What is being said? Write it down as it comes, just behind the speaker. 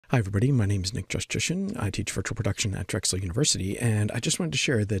Hi everybody, my name is Nick Justushin. I teach virtual production at Drexel University, and I just wanted to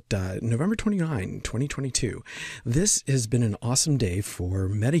share that November 29, 2022, this has been an awesome day for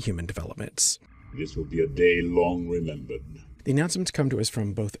Metahuman developments. This will be a day long remembered. The announcements come to us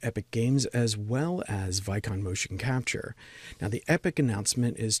from both Epic Games as well as Vicon Motion Capture. Now, the Epic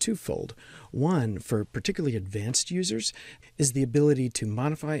announcement is twofold. One, for particularly advanced users, is the ability to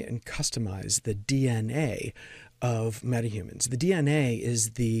modify and customize the DNA of metahumans. The DNA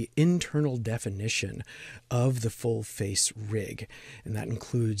is the internal definition of the full face rig, and that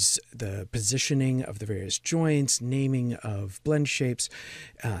includes the positioning of the various joints, naming of blend shapes,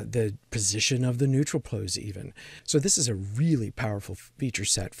 the position of the neutral pose even. So this is a really powerful feature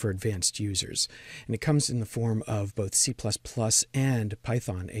set for advanced users, and it comes in the form of both C++ and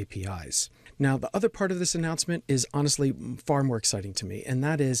Python APIs. Now, the other part of this announcement is honestly far more exciting to me, and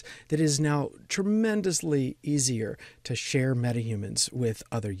that is that it is now tremendously easier to share metahumans with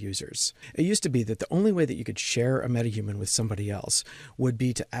other users. It used to be that the only way that you could share a metahuman with somebody else would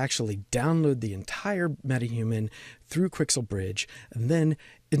be to actually download the entire metahuman through Quixel Bridge and then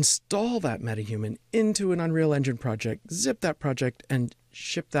install that metahuman into an Unreal Engine project, zip that project, and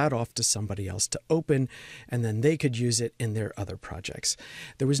ship that off to somebody else to open, and then they could use it in their other projects.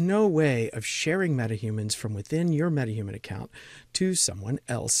 There was no way of sharing metahumans from within your metahuman account to someone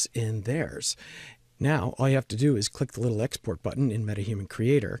else in theirs. Now, all you have to do is click the little export button in Metahuman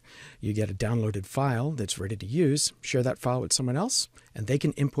Creator. You get a downloaded file that's ready to use, share that file with someone else, and they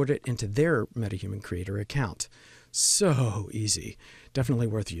can import it into their Metahuman Creator account. So easy. Definitely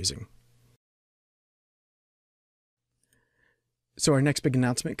worth using. So our next big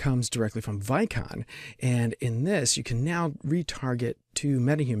announcement comes directly from Vicon, and in this you can now retarget to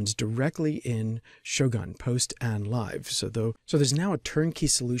metahumans directly in Shogun, post and live. So there's now a turnkey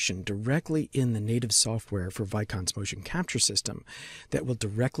solution directly in the native software for Vicon's motion capture system that will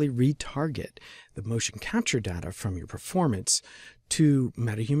directly retarget the motion capture data from your performance to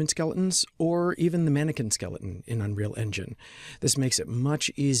metahuman skeletons or even the mannequin skeleton in Unreal Engine. This makes it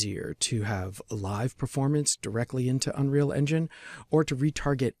much easier to have live performance directly into Unreal Engine or to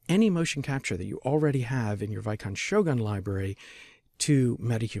retarget any motion capture that you already have in your Vicon Shogun library to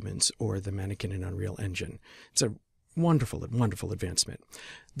metahumans or the mannequin in Unreal Engine. It's a wonderful advancement.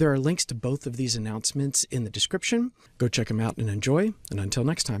 There are links to both of these announcements in the description. Go check them out and enjoy. And until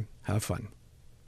next time, have fun.